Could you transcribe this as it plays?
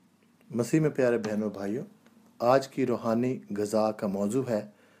मसीह में प्यारे बहनों भाइयों, आज की रूहानी ग़िज़ा का मौजू है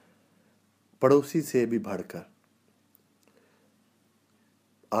पड़ोसी से भी बढ़कर।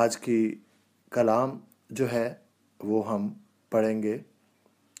 आज की कलाम जो है वो हम पढ़ेंगे।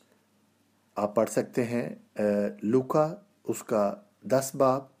 आप पढ़ सकते हैं लूका उसका 10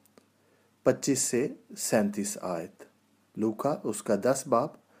 बाब 25 से 37 आयत। लूका उसका 10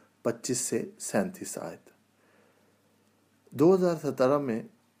 बाब 25 से 37 आयत। 2017 में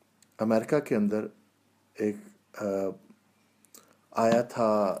अमेरिका के अंदर एक आया था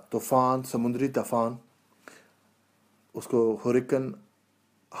तूफ़ान, समुद्री तूफ़ान। उसको हुरिकन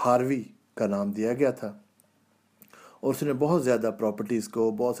हार्वी का नाम दिया गया था और उसने बहुत ज़्यादा प्रॉपर्टीज़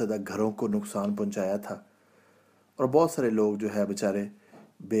को, बहुत ज़्यादा घरों को नुकसान पहुंचाया था और बहुत सारे लोग जो है बेचारे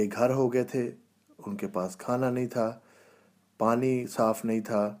बेघर हो गए थे। उनके पास खाना नहीं था, पानी साफ़ नहीं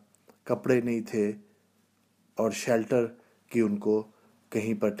था, कपड़े नहीं थे और शेल्टर की उनको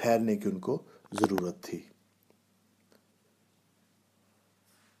कहीं पर ठहरने की उनको ज़रूरत थी।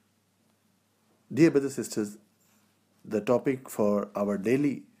 Dear brothers and sisters, the topic for our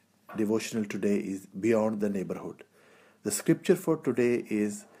daily devotional today is Beyond the Neighborhood. The scripture for today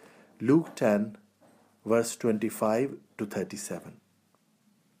is Luke 10, verse 25 to 37.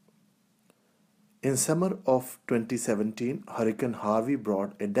 In summer of 2017, Hurricane Harvey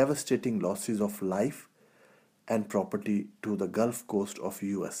brought a devastating losses of life and property to the Gulf Coast of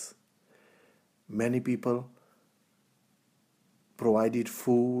US. Many people provided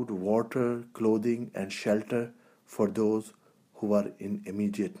food, water, clothing, and shelter for those who were in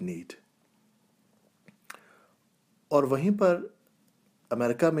immediate need. और वहीं पर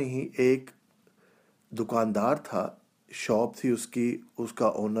America में ही एक दुकानदार था, shop थी उसका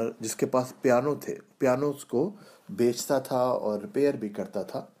owner जिसके पास पियानो थे, पियानोस को बेचता था और रिपेयर भी करता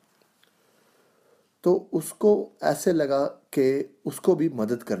था। तो उसको ऐसे लगा कि उसको भी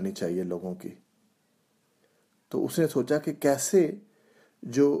मदद करनी चाहिए लोगों की। तो उसने सोचा कि कैसे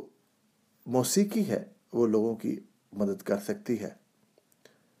जो मौसीकी है वो लोगों की मदद कर सकती है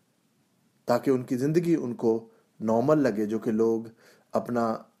ताकि उनकी ज़िंदगी उनको नॉर्मल लगे, जो कि लोग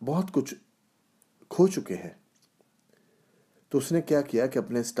अपना बहुत कुछ खो चुके हैं। तो उसने क्या किया कि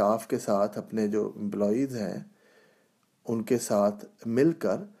अपने स्टाफ के साथ, अपने जो एम्प्लॉयज़ हैं उनके साथ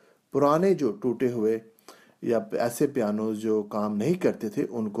मिलकर पुराने जो टूटे हुए या ऐसे पियानोज जो काम नहीं करते थे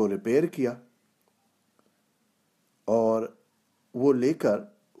उनको रिपेयर किया और वो लेकर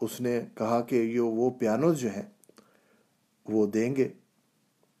उसने कहा कि वो पियानोज जो है वो देंगे।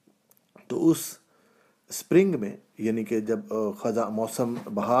 तो उस स्प्रिंग में, यानी कि जब खज़ा मौसम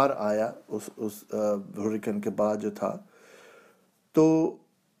बहार आया उस हुरिकन के बाद जो था, तो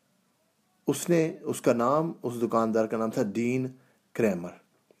उसका नाम, उस दुकानदार का नाम था डीन क्रैमर।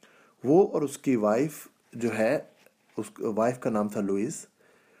 वो और उसकी वाइफ जो है, उस वाइफ का नाम था लुइस।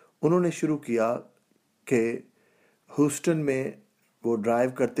 उन्होंने शुरू किया कि ह्यूस्टन में वो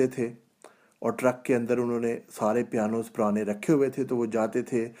ड्राइव करते थे और ट्रक के अंदर उन्होंने सारे पियानोज पुराने रखे हुए थे। तो वो जाते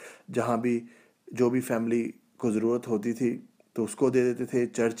थे जहाँ भी जो भी फैमिली को ज़रूरत होती थी तो उसको दे देते थे।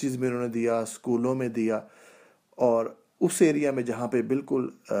 चर्चिज़ में उन्होंने दिया, स्कूलों में दिया और उस एरिया में जहाँ पे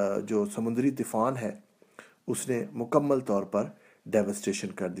बिल्कुल जो समुद्री तूफ़ान है उसने मुकम्मल तौर पर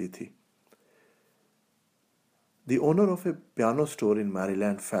डेवस्टेशन कर दी थी। The owner of a piano store in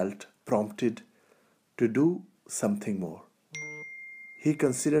Maryland felt prompted to do something more. He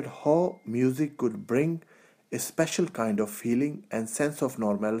considered how music could bring a special kind of feeling and sense of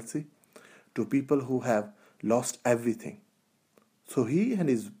normalcy to people who have lost everything. So he and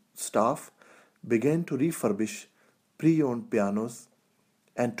his staff began to refurbish pre-owned pianos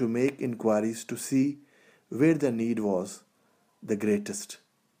and to make inquiries to see where the need was the greatest.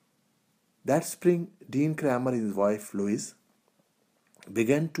 That spring, Dean Kramer and his wife Louise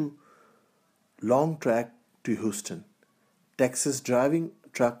began to long trek to Houston, Texas, driving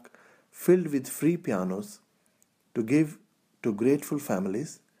truck filled with free pianos to give to grateful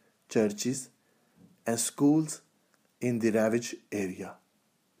families, churches, and schools in the ravaged area.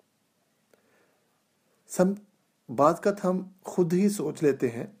 बाद का हम खुद ही सोच लेते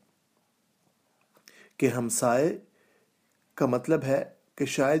हैं कि हमसाए का मतलब है कि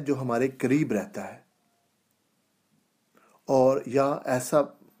शायद जो हमारे करीब रहता है और या ऐसा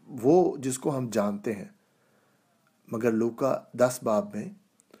वो जिसको हम जानते हैं। मगर लूका 10 बाब में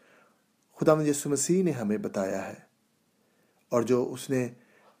खुदावंद यीशु मसीह ने हमें बताया है और जो उसने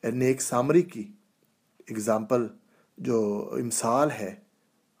नेक सामरी की एग्जाम्पल, जो मिसाल है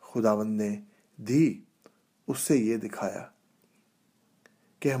खुदावंद ने दी, उससे ये दिखाया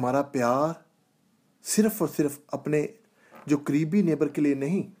कि हमारा प्यार सिर्फ और सिर्फ अपने जो करीबी नेबर के लिए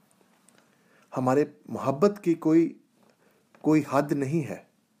नहीं, हमारे मोहब्बत की कोई हद नहीं है।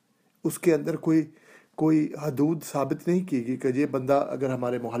 उसके अंदर कोई कोई हदूद साबित नहीं की गई कि ये बंदा अगर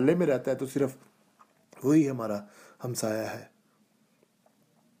हमारे मोहल्ले में रहता है तो सिर्फ वही हमारा हमसाया है।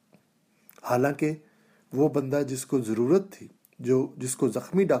 हालांकि वो बंदा जिसको ज़रूरत थी, जो जिसको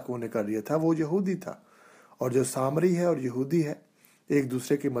ज़ख्मी डाकुओं ने कर लिया था, वो यहूदी था। और जो सामरी है और यहूदी है एक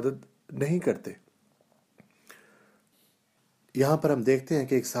दूसरे की मदद नहीं करते। यहाँ पर हम देखते हैं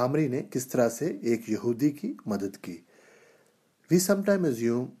कि एक सामरी ने किस तरह से एक यहूदी की मदद की। We sometimes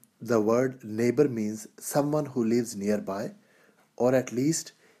assume the word neighbor means someone who lives nearby or at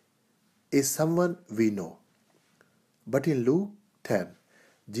least is someone we know. But in Luke 10,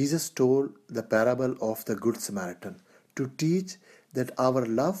 Jesus told the parable of the Good Samaritan to teach that our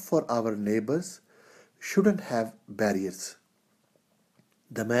love for our neighbors shouldn't have barriers.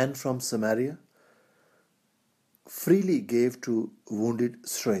 The man from Samaria freely gave to wounded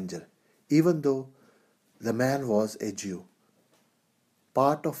stranger, even though the man was a Jew,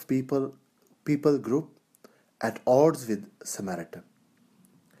 part of people group at odds with Samaritan.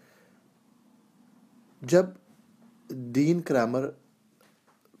 जब dean Cramer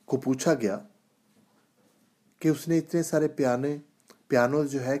को पूछा गया कि उसने इतने सारे piano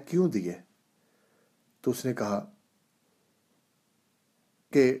जो है क्यों दिए, तो उसने कहा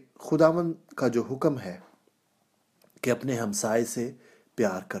कि खुदावंद का जो हुक्म है कि अपने हमसाए से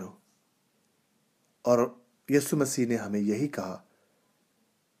प्यार करो, और यीशु मसीह ने हमें यही कहा,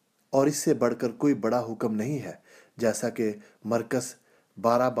 और इससे बढ़कर कोई बड़ा हुक्म नहीं है, जैसा कि मरकस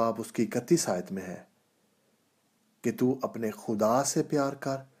 12 बाब उसकी 31 आयत में है कि तू अपने खुदा से प्यार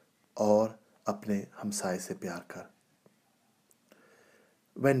कर और अपने हमसाए से प्यार कर।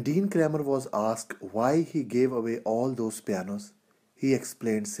 When Dean Kramer was asked why he gave away all those pianos, he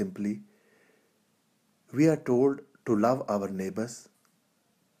explained simply, we are told to love our neighbors,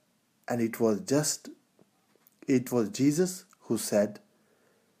 and it was Jesus who said,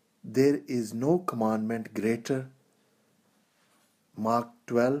 there is no commandment greater, Mark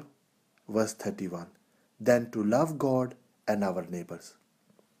 12 verse 31, than to love God and our neighbors.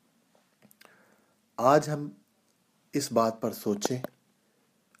 आज हम इस बात पर सोचें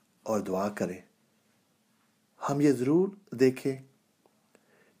और दुआ करें। हम ये ज़रूर देखें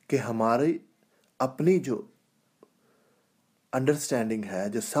कि हमारी अपनी जो अंडरस्टैंडिंग है,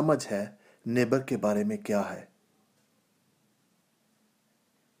 जो समझ है नेबर के बारे में क्या है।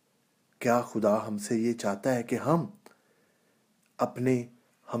 क्या खुदा हमसे ये चाहता है कि हम अपने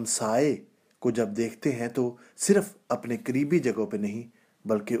हमसाए को जब देखते हैं तो सिर्फ अपने करीबी जगहों पे नहीं,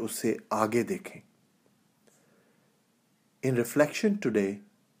 बल्कि उससे आगे देखें। In reflection today,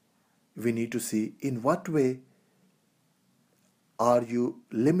 we need to see in what way are you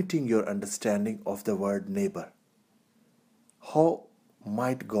limiting your understanding of the word neighbor? How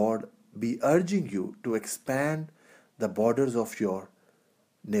might God be urging you to expand the borders of your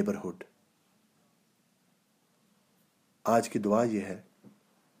neighborhood? आज की दुआ यह है,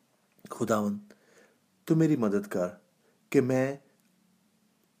 खुदावंद तू मेरी मदद कर कि मैं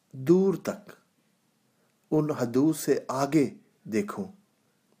दूर तक उन हदूद से आगे देखूं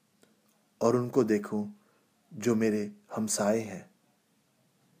और उनको देखूं जो मेरे हमसाए हैं,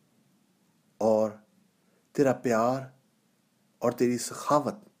 और तेरा प्यार और तेरी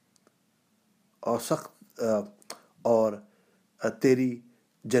सखावत और सख्त और तेरी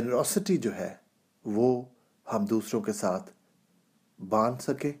जेनरोसिटी जो है वो हम दूसरों के साथ बांट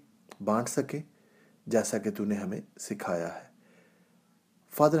सके जैसा कि तूने हमें सिखाया है।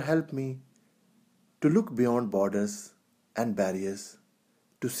 Father, help me to look beyond borders and barriers,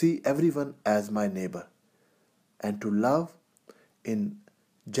 to see everyone as my neighbor, and to love in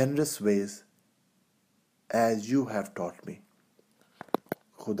generous ways as you have taught me.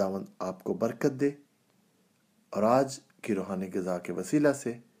 खुदावंद आपको बरकत दे और आज की रूहानी ग़िज़ा के वसीला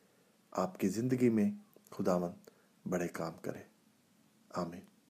से आपकी ज़िंदगी में खुदावंद बड़े काम करे। आमीन।